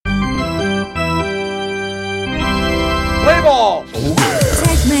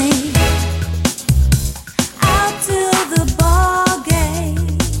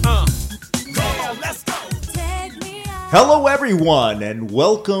Hello, everyone, and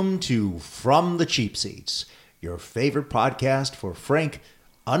welcome to From the Cheap Seats, your favorite podcast for frank,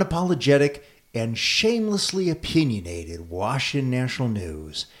 unapologetic, and shamelessly opinionated Washington national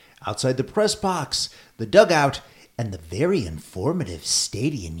news. Outside the press box, the dugout, and the very informative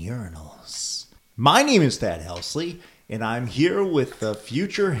stadium urinals. My name is Thad Helsley, and I'm here with the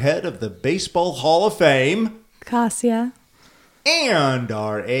future head of the Baseball Hall of Fame, Cassia. And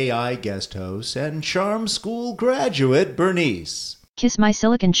our AI guest host and charm school graduate, Bernice. Kiss my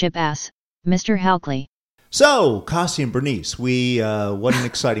silicon chip ass, Mr. Halkley. So, Cassie and Bernice, what an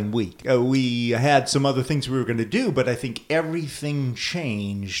exciting week. We had some other things we were going to do, but I think everything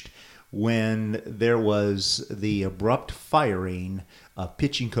changed when there was the abrupt firing of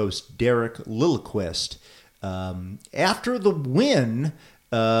pitching coach Derek Lilliquist after the win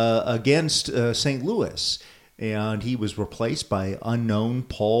against St. Louis. And he was replaced by unknown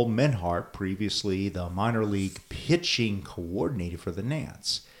Paul Menhart, previously the minor league pitching coordinator for the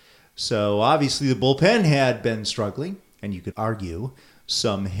Nats. So obviously the bullpen had been struggling, and you could argue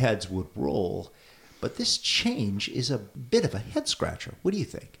some heads would roll. But this change is a bit of a head scratcher. What do you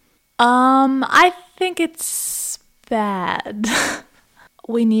think? I think it's bad.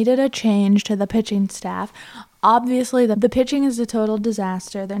 We needed a change to the pitching staff. Obviously, the pitching is a total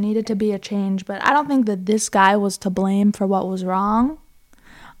disaster. There needed to be a change, but I don't think that this guy was to blame for what was wrong.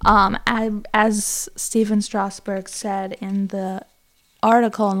 As Stephen Strasburg said in the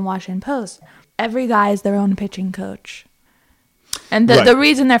article in the Washington Post, every guy is their own pitching coach. And the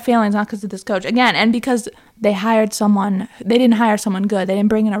reason they're failing is not because of this coach. Again, and because they hired someone, they didn't hire someone good. They didn't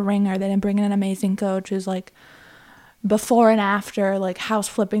bring in a ringer. They didn't bring in an amazing coach who's like before and after, like house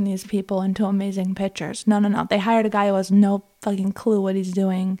flipping these people into amazing pitchers. No. They hired a guy who has no fucking clue what he's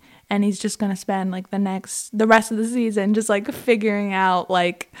doing, and he's just going to spend like the rest of the season just like figuring out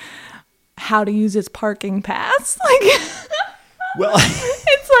like how to use his parking pass. Like, well,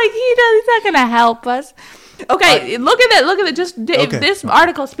 it's like he's not going to help us. Okay, look at it. If this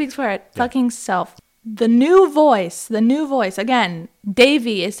article speaks for it, fucking self. The new voice. Again,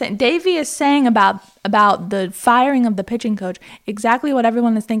 Davey is saying about the firing of the pitching coach exactly what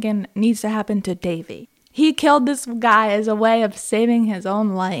everyone is thinking needs to happen to Davey. He killed this guy as a way of saving his own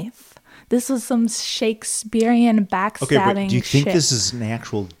life. This was some Shakespearean backstabbing shit. Okay, but do you think this is an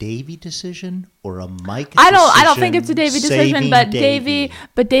actual Davey decision or a Mike decision? I don't think it's a Davey decision, but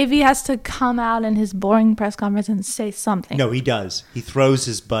Davey has to come out in his boring press conference and say something. No, he does. He throws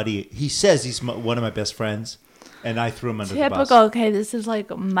his buddy. He says he's one of my best friends, and I threw him under the bus. Typical. Okay, this is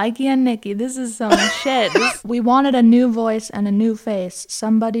like Mikey and Nikki. This is some shit. We wanted a new voice and a new face,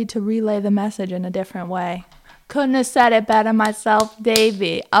 somebody to relay the message in a different way. Couldn't have said it better myself,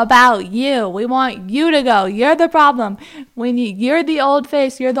 Davey. About you. We want you to go. You're the problem. You're the old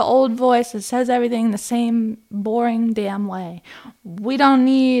face. You're the old voice that says everything the same boring damn way. We don't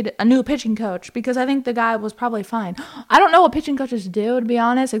need a new pitching coach because I think the guy was probably fine. I don't know what pitching coaches do, to be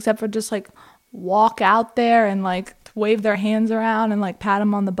honest, except for just like walk out there and like wave their hands around and like pat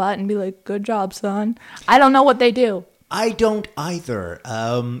them on the butt and be like, good job, son. I don't know what they do. I don't either.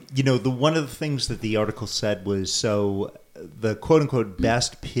 One of the things that the article said was the quote-unquote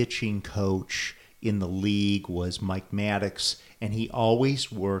best pitching coach in the league was Mike Maddox, and he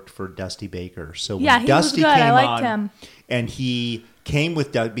always worked for Dusty Baker. So when he Dusty was good. came I liked on, him. And he came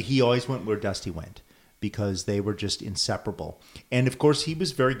with Dusty, but he always went where Dusty went because they were just inseparable. And, of course, he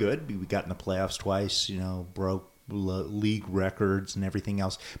was very good. We got in the playoffs twice, broke league records and everything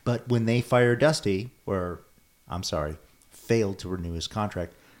else. But when they fired Dusty, failed to renew his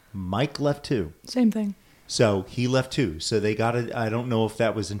contract, Mike left too. Same thing. So he left too. So they got it. I don't know if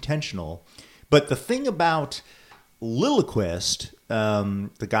that was intentional. But the thing about Lilliquist,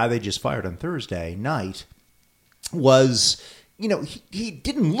 the guy they just fired on Thursday night, was, he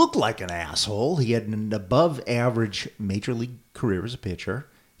didn't look like an asshole. He had an above average major league career as a pitcher.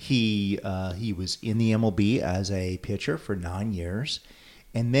 He was in the MLB as a pitcher for 9 years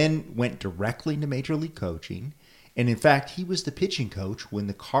and then went directly into major league coaching. And in fact, he was the pitching coach when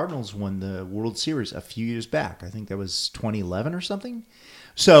the Cardinals won the World Series a few years back. I think that was 2011 or something.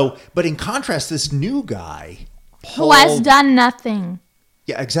 So, but in contrast, this new guy, who has done nothing.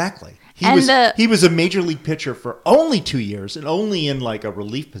 Yeah, exactly. He was a major league pitcher for only 2 years and only in like a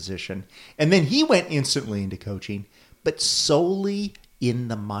relief position. And then he went instantly into coaching, but solely in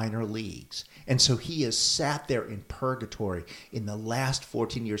the minor leagues. And so he has sat there in purgatory in the last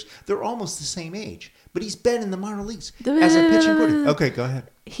 14 years. They're almost the same age. But he's been in the minor leagues as a pitching coordinator. Okay, go ahead.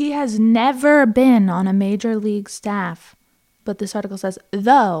 He has never been on a major league staff. But this article says,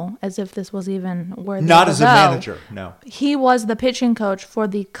 though, as if this was even worthy. Not as a manager, no. He was the pitching coach for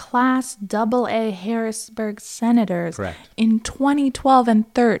the Class AA Harrisburg Senators in 2012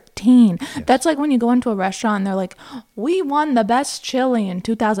 and 13. Yes. That's like when you go into a restaurant and they're like, we won the best chili in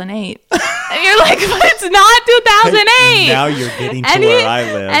 2008. And you're like, but it's not 2008. Now you're getting to where I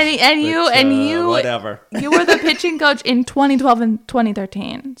live. And you, whatever. You were the pitching coach in 2012 and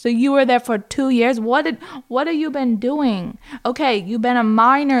 2013. So you were there for 2 years. What have you been doing? Okay, you've been a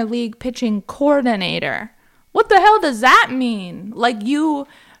minor league pitching coordinator. What the hell does that mean? Like you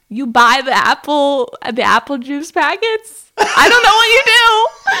buy the apple juice packets? I don't know what you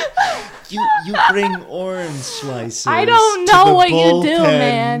do. You bring orange slices. I don't know what you do,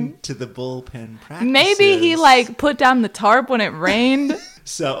 man. To the bullpen practices. Maybe he put down the tarp when it rained.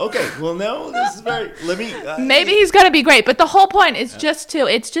 So okay, well no, this is very. Let me. Maybe he's gonna be great, but the whole point is just to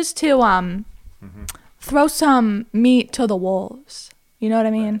throw some meat to the wolves. You know what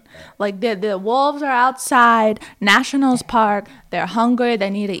I mean? Like the wolves are outside Nationals Park. They're hungry. They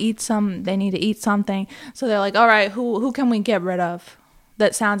need to eat something. So they're like, all right, who can we get rid of?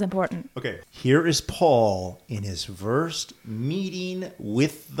 That sounds important. Okay. Here is Paul in his first meeting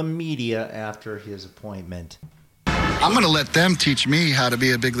with the media after his appointment. I'm going to let them teach me how to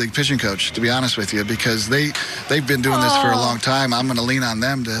be a big league pitching coach, to be honest with you, because they've been doing this for a long time. I'm going to lean on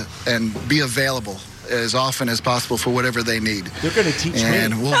them and be available as often as possible for whatever they need. They're going to teach me.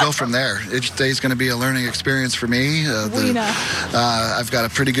 And we'll go from there. Each day is going to be a learning experience for me. I've got a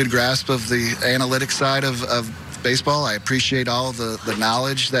pretty good grasp of the analytics side of baseball. I appreciate all the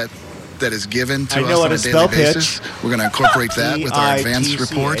knowledge that is given to us on a daily basis. We're going to incorporate that with our advanced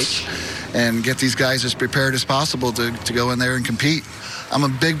reports and get these guys as prepared as possible to go in there and compete. I'm a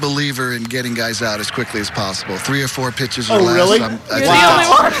big believer in getting guys out as quickly as possible. 3 or 4 pitches or less. Really? You're the only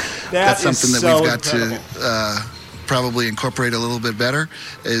one. That's something that we've got to probably incorporate a little bit better,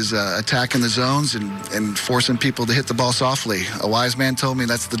 is attacking the zones and forcing people to hit the ball softly. A wise man told me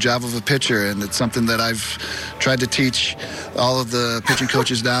that's the job of a pitcher, and it's something that I've tried to teach all of the pitching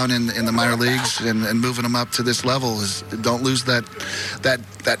coaches down in the minor leagues and moving them up to this level. Is don't lose that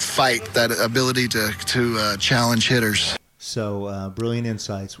fight, that ability to challenge hitters. So brilliant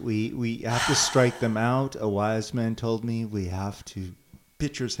insights. We have to strike them out. A wise man told me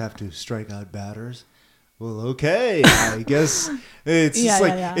pitchers have to strike out batters. Well, okay, I guess it's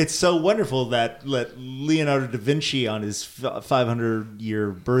it's so wonderful that Leonardo da Vinci on his 500-year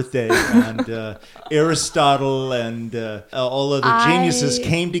birthday and Aristotle and all other geniuses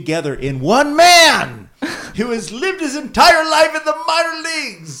came together in one man who has lived his entire life in the minor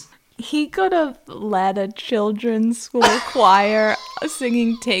leagues. He could have led a children's school choir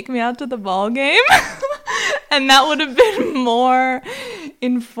singing "Take Me Out to the Ball Game," and that would have been more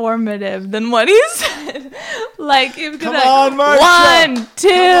informative than what he said. Like, it was on, Marsha. 1,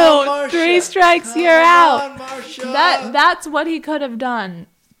 2, 3 strikes, you're out. That's what he could have done,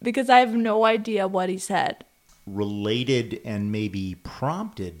 because I have no idea what he said. Related and maybe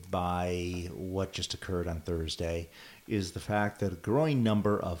prompted by what just occurred on Thursday is the fact that a growing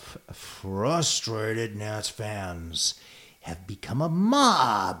number of frustrated Nats fans have become a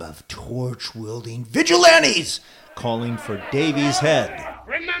mob of torch-wielding vigilantes calling for Davies' head.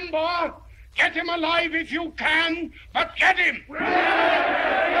 Remember, get him alive if you can, but get him!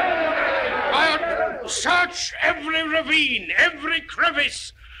 Search every ravine, every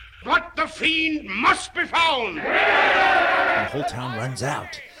crevice, but the fiend must be found! The whole town runs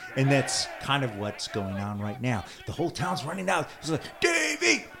out. And that's kind of what's going on right now. The whole town's running out. It's like,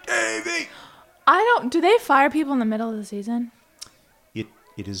 Davey! Do they fire people in the middle of the season? It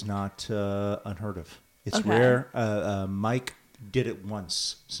is not unheard of. It's rare. Mike did it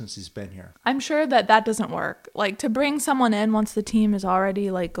once since he's been here. I'm sure that doesn't work. Like, to bring someone in once the team is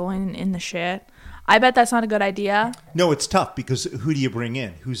already like going in the shit, I bet that's not a good idea. No, it's tough because who do you bring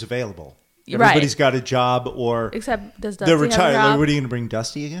in? Who's available? Everybody's got a job, or except does Dusty they're retired. Have a job? What are you going to bring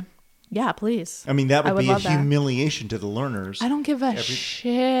Dusty again? Yeah, please. I mean, that would be a humiliation to the learners. I don't give a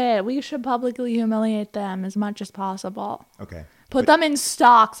shit. We should publicly humiliate them as much as possible. Okay. Put them in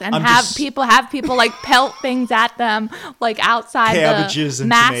stocks and have people like pelt things at them, like outside cabbages the and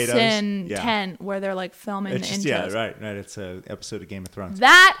Masson tomatoes. tent where they're like filming the intros. Yeah, right. It's an episode of Game of Thrones.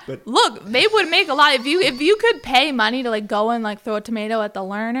 Look, they would make a lot. If you could pay money to like go and like throw a tomato at the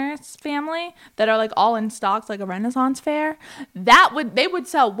Lerner's family that are like all in stocks like a Renaissance fair, they would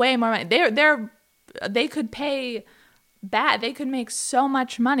sell way more money. They could pay bad. They could make so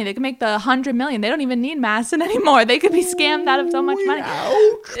much money. They could make the 100 million. They don't even need Masson anymore. They could be scammed out of so much money.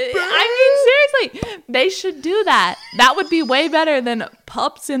 I mean, seriously, they should do that. That would be way better than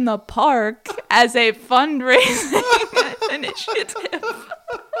Pups in the Park as a fundraising initiative.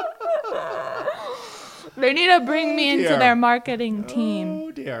 They need to bring me into their marketing team.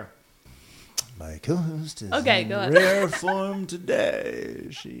 Oh, dear. My co-host is go in ahead. rare form today.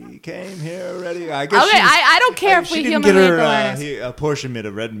 She came here ready. I guess I don't care if we didn't humiliate get the learners. her apportionment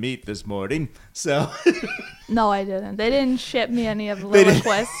of red meat this morning. So No, I didn't. They didn't ship me any of the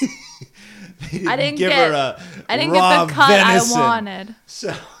Lilliquist. I didn't give get her I didn't raw get the cut venison. I wanted.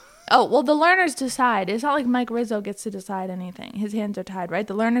 So Oh, well, the learners decide. It's not like Mike Rizzo gets to decide anything. His hands are tied, right?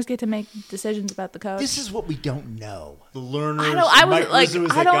 The learners get to make decisions about the coach. this is what we don't know. The learners.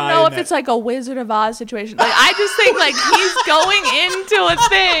 I don't know if it's like a Wizard of Oz situation. Like, I just think like he's going into a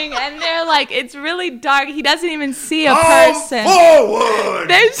thing, and they're like, it's really dark. He doesn't even see a person. Forward.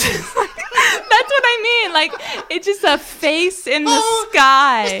 There's just like, that's what I mean. Like, it's just a face in the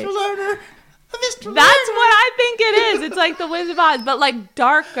sky. Mr. Lerner. Mr. That's what I think it is. It's like the Wizard of Oz, but like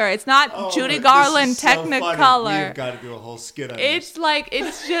darker. It's not Judy Garland Technicolor. We've got to do a whole skit on It's like,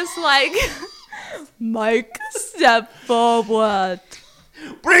 it's just like, Mike, step forward.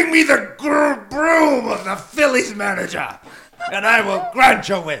 Bring me the broom of the Phillies manager, and I will grant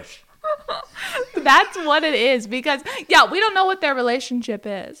your wish. That's what it is, because, yeah, we don't know what their relationship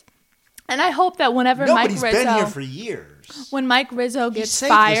is. And I hope that whenever Nobody's Mike Rizzo... been here for years. When Mike Rizzo gets saved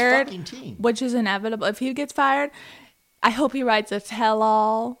fired, this fucking team. which is inevitable, if he gets fired, I hope he writes a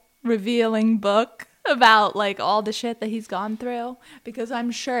tell-all revealing book about like all the shit that he's gone through, because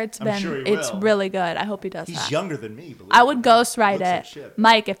I'm sure it's really good. I hope he does that. He's younger than me. I would ghostwrite it.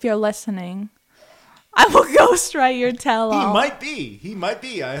 Mike, if you're listening, I will ghostwrite your tell-all. He might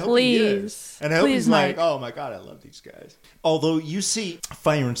be. I hope he is. And I hope he's Mike. like, oh my God, I love these guys. Although you see,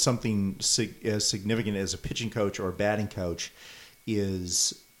 firing something as significant as a pitching coach or a batting coach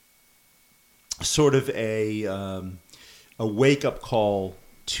is sort of a wake-up call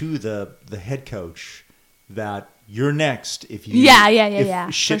to the head coach that you're next if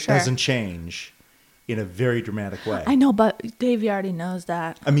shit doesn't change in a very dramatic way. I know, but Davey already knows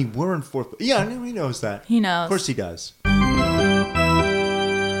that. I mean, we're in fourth. Yeah, I know he knows that. He knows. Of course he does.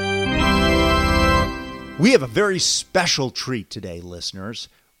 We have a very special treat today, listeners.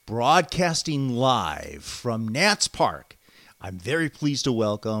 Broadcasting live from Nats Park, I'm very pleased to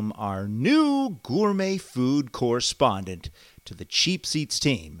welcome our new gourmet food correspondent to the Cheap Seats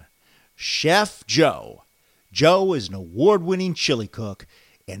team, Chef Joe. Joe is an award-winning chili cook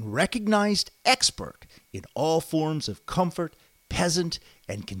and recognized expert in all forms of comfort, peasant,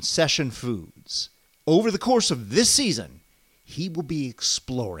 and concession foods. Over the course of this season, he will be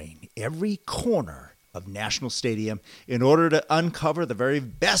exploring every corner of National Stadium in order to uncover the very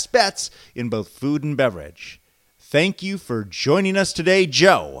best bets in both food and beverage. Thank you for joining us today,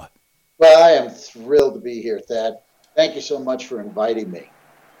 Joe. Well, I am thrilled to be here, Thad. Thank you so much for inviting me.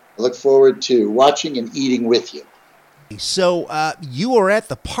 I look forward to watching and eating with you. So you are at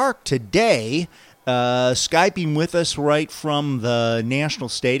the park today, Skyping with us right from the National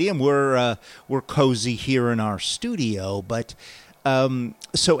Stadium. We're cozy here in our studio, but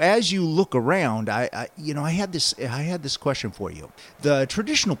so as you look around, I had this question for you. The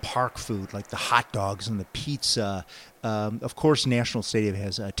traditional park food, like the hot dogs and the pizza, of course, National Stadium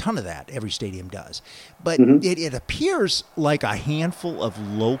has a ton of that. Every stadium does, but it appears like a handful of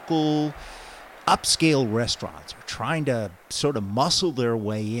local upscale restaurants are trying to sort of muscle their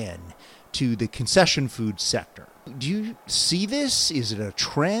way in to the concession food sector. Do you see this? Is it a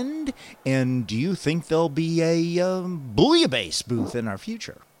trend? And do you think there'll be a bouillabaisse booth in our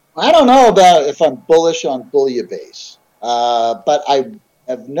future? I don't know about if I'm bullish on bouillabaisse, but I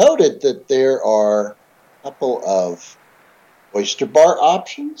have noted that there are a couple of oyster bar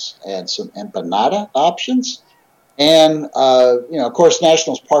options and some empanada options. And, of course,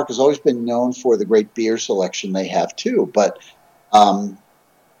 Nationals Park has always been known for the great beer selection they have, too. But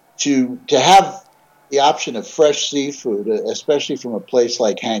to have the option of fresh seafood, especially from a place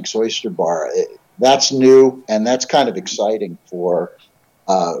like Hank's Oyster Bar, that's new, and that's kind of exciting for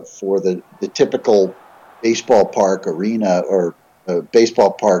the typical baseball park arena or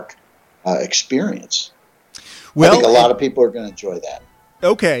baseball park experience. Well, I think a lot of people are going to enjoy that.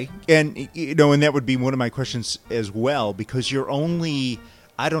 Okay, and and that would be one of my questions as well, because you're only,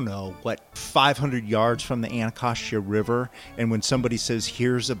 500 yards from the Anacostia River, and when somebody says,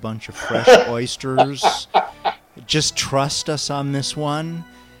 here's a bunch of fresh oysters, just trust us on this one.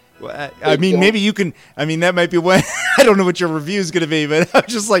 I mean, maybe you can, that might be one, I don't know what your review is going to be, but I'm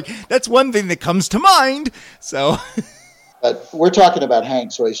just like, that's one thing that comes to mind, so. But we're talking about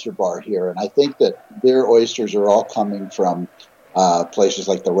Hank's Oyster Bar here, and I think that their oysters are all coming from places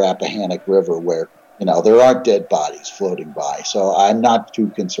like the Rappahannock River, where there aren't dead bodies floating by. So I'm not too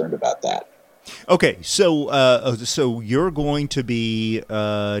concerned about that. Okay, so you're going to be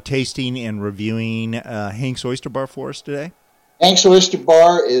tasting and reviewing Hank's Oyster Bar for us today? Hank's Oyster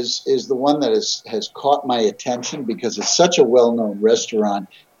Bar is the one that has caught my attention because it's such a well-known restaurant,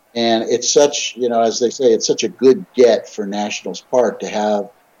 and it's such, as they say, it's such a good get for Nationals Park to have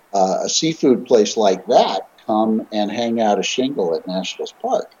a seafood place like that come and hang out a shingle at Nationals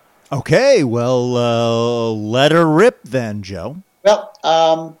Park. Okay, well, let her rip then, Joe.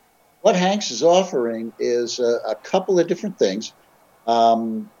 Well, what Hank's is offering is a couple of different things.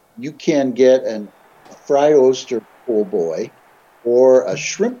 You can get a fried oyster po' boy or a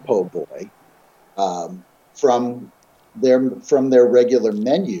shrimp po' boy from their regular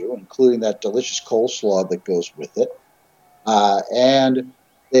menu, including that delicious coleslaw that goes with it. And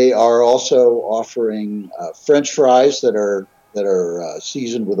they are also offering French fries that are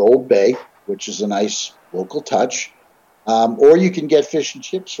seasoned with Old Bay, which is a nice local touch. Or you can get fish and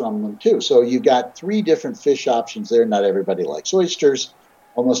chips from them too. So you've got 3 different fish options there. Not everybody likes oysters.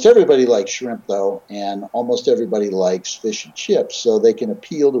 Almost everybody likes shrimp, though, and almost everybody likes fish and chips. So they can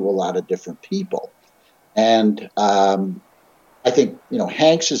appeal to a lot of different people. And I think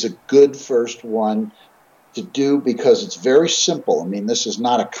Hank's is a good first one to do because it's very simple. I mean, this is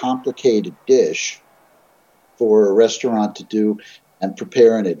not a complicated dish for a restaurant to do and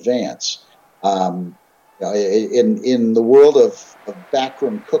prepare in advance. In the world of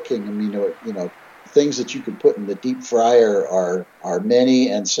backroom cooking, I mean, things that you can put in the deep fryer are many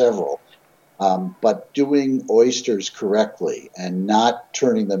and several. But doing oysters correctly and not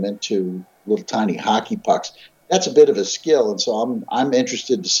turning them into little tiny hockey pucks, that's a bit of a skill. And so I'm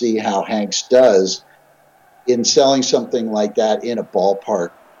interested to see how Hank's does in selling something like that in a ballpark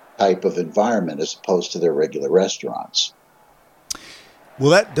type of environment as opposed to their regular restaurants.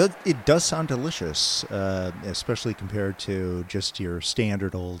 Well, it does sound delicious, especially compared to just your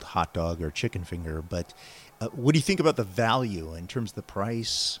standard old hot dog or chicken finger. But what do you think about the value in terms of the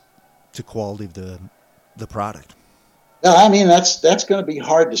price to quality of the product? No, I mean that's going to be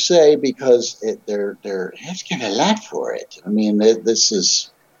hard to say because they're asking a lot for it. I mean, this is,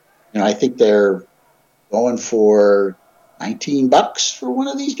 I think they're going for $19 for one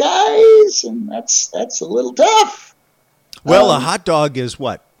of these guys, and that's a little tough. Well, a hot dog is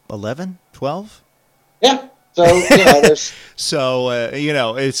what, 11, 12? Yeah. So, there's... So,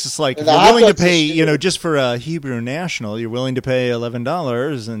 it's just like, if you're willing to pay, just for a Hebrew National, you're willing to pay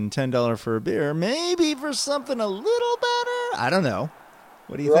 $11 and $10 for a beer, maybe for something a little better? I don't know.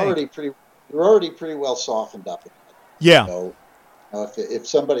 What do you think? You're already pretty well softened up. Yeah. So, if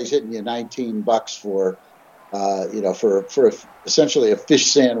somebody's hitting you $19 for essentially a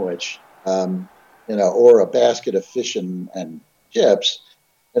fish sandwich, or a basket of fish and chips,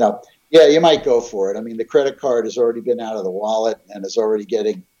 yeah, you might go for it. I mean, the credit card has already been out of the wallet and is already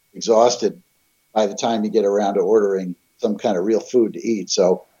getting exhausted by the time you get around to ordering some kind of real food to eat.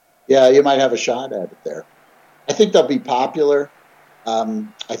 So, yeah, you might have a shot at it there. I think they'll be popular. I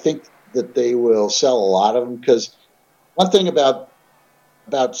think that they will sell a lot of them because one thing about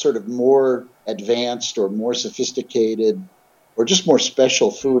sort of more advanced or more sophisticated or just more special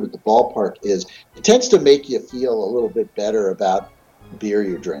food at the ballpark is it tends to make you feel a little bit better about the beer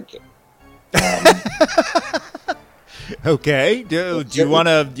you're drinking. Okay. Do you want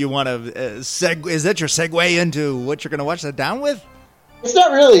to segue? Is that your segue into what you're going to watch that down with? It's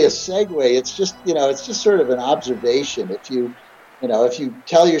not really a segue. It's just, it's just sort of an observation. If you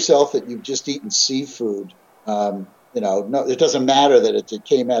tell yourself that you've just eaten seafood, no, it doesn't matter that it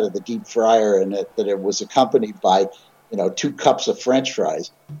came out of the deep fryer and that it was accompanied by 2 cups of French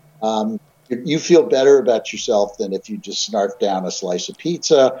fries. You feel better about yourself than if you just snarf down a slice of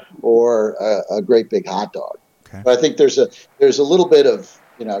pizza or a great big hot dog. Okay. But I think there's a little bit of,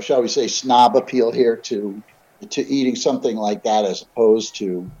 shall we say, snob appeal here to eating something like that as opposed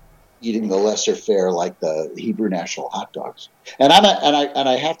to eating the lesser fare like the Hebrew National hot dogs. And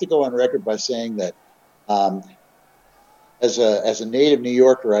I have to go on record by saying that as a native New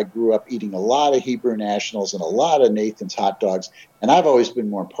Yorker, I grew up eating a lot of Hebrew Nationals and a lot of Nathan's hot dogs, and I've always been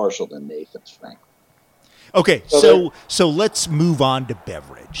more partial to Nathan's, frankly. Okay, so let's move on to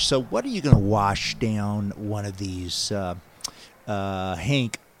beverage. So what are you going to wash down one of these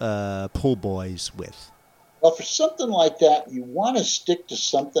Hank po' boys with? Well, for something like that, you want to stick to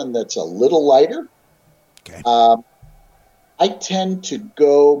something that's a little lighter. Okay. I tend to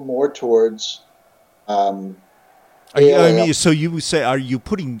go more towards... so you would say, are you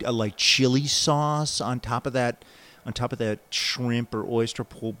putting like chili sauce on top of that on top of that shrimp or oyster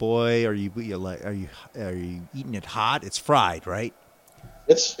po' boy? Are you eating it hot? It's fried, right?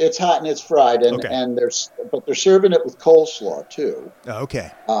 It's hot and it's fried, Okay. and they're serving it with coleslaw too.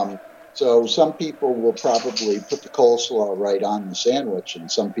 Okay. So some people will probably put the coleslaw right on the sandwich,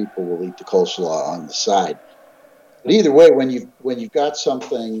 and some people will eat the coleslaw on the side. But either way, when you've got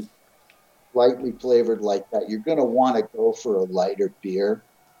something lightly flavored like that, you're going to want to go for a lighter beer.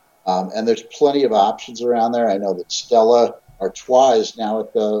 And there's plenty of options around there. I know that Stella Artois is now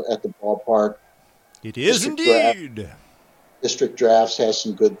at the ballpark. It is indeed. District Drafts has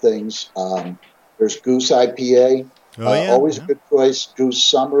some good things. There's Goose IPA. Always a good choice. Goose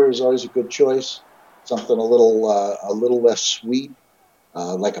Summer is always a good choice. Something a little less sweet,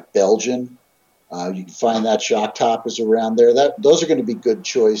 like a Belgian. You can find that. Shock Top is around there. Those are going to be good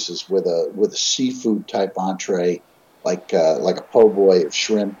choices with a seafood type entree, like a po' boy of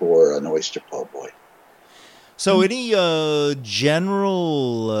shrimp or an oyster po' boy. So, any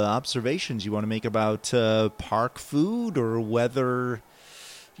general observations you want to make about park food or whether,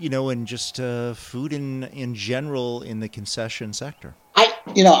 and just food in general in the concession sector?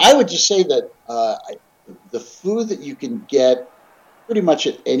 I would just say that the food that you can get pretty much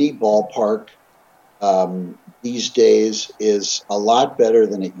at any ballpark these days is a lot better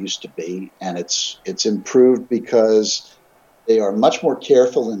than it used to be, and it's improved because they are much more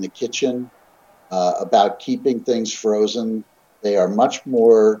careful in the kitchen about keeping things frozen. They are much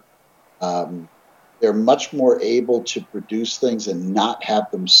more able to produce things and not have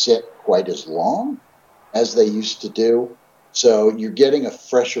them sit quite as long as they used to do. So you're getting a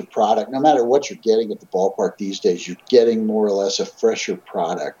fresher product. No matter what you're getting at the ballpark these days, you're getting more or less a fresher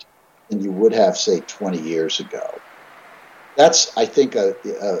product than you would have, say, 20 years ago. That's, I think, a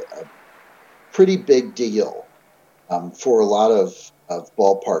pretty big deal for a lot of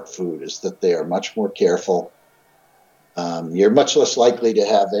ballpark food, is that they are much more careful. You're much less likely to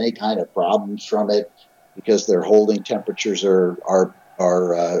have any kind of problems from it because their holding temperatures are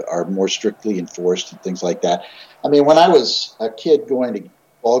more strictly enforced and things like that. I mean, when I was a kid going to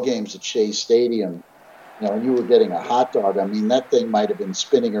ball games at Shea Stadium, and you were getting a hot dog, I mean, that thing might have been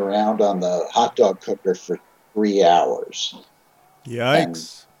spinning around on the hot dog cooker for 3 hours. Yikes. And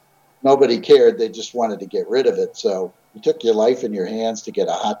nobody cared. They just wanted to get rid of it. So you took your life in your hands to get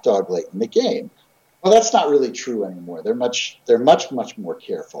a hot dog late in the game. Well, that's not really true anymore. They're much more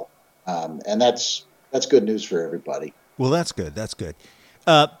careful. And that's good news for everybody. Well, that's good. That's good.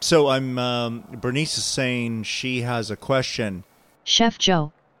 So Bernice is saying she has a question. Chef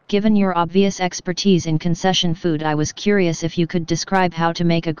Joe, given your obvious expertise in concession food, I was curious if you could describe how to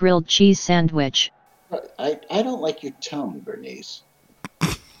make a grilled cheese sandwich. I don't like your tone, Bernice.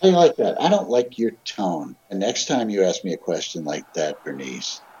 I don't like that. I don't like your tone. And next time you ask me a question like that,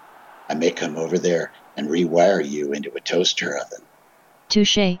 Bernice, I may come over there and rewire you into a toaster oven.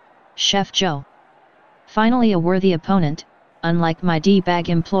 Touché, Chef Joe. Finally a worthy opponent, unlike my D-bag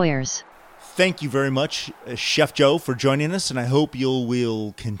employers. Thank you very much, Chef Joe, for joining us, and I hope you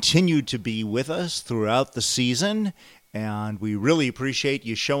will continue to be with us throughout the season. And we really appreciate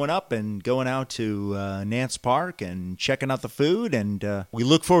you showing up and going out to Nance Park and checking out the food, and we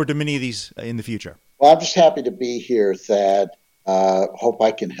look forward to many of these in the future. Well, I'm just happy to be here, Thad. Hope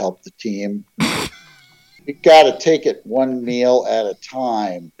I can help the team. We got to take it one meal at a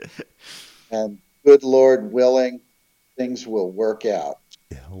time, and good Lord willing, things will work out.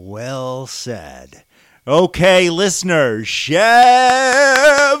 Well said. Okay, listeners,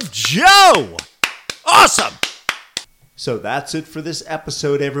 Chef Joe! Awesome! So that's it for this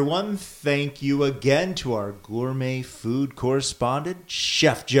episode, everyone. Thank you again to our gourmet food correspondent,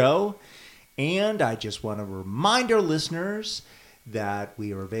 Chef Joe. And I just want to remind our listeners that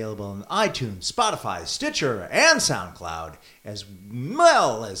we are available on iTunes, Spotify, Stitcher, and SoundCloud, as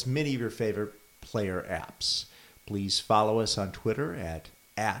well as many of your favorite player apps. Please follow us on Twitter at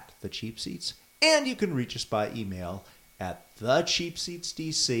 @TheCheapSeats, and you can reach us by email at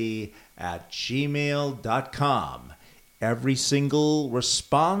thecheapseatsdc@gmail.com. Every single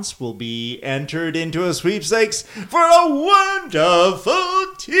response will be entered into a sweepstakes for a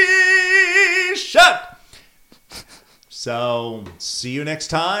wonderful T-shirt. So, see you next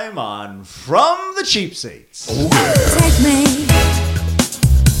time on From the Cheap Seats. Take me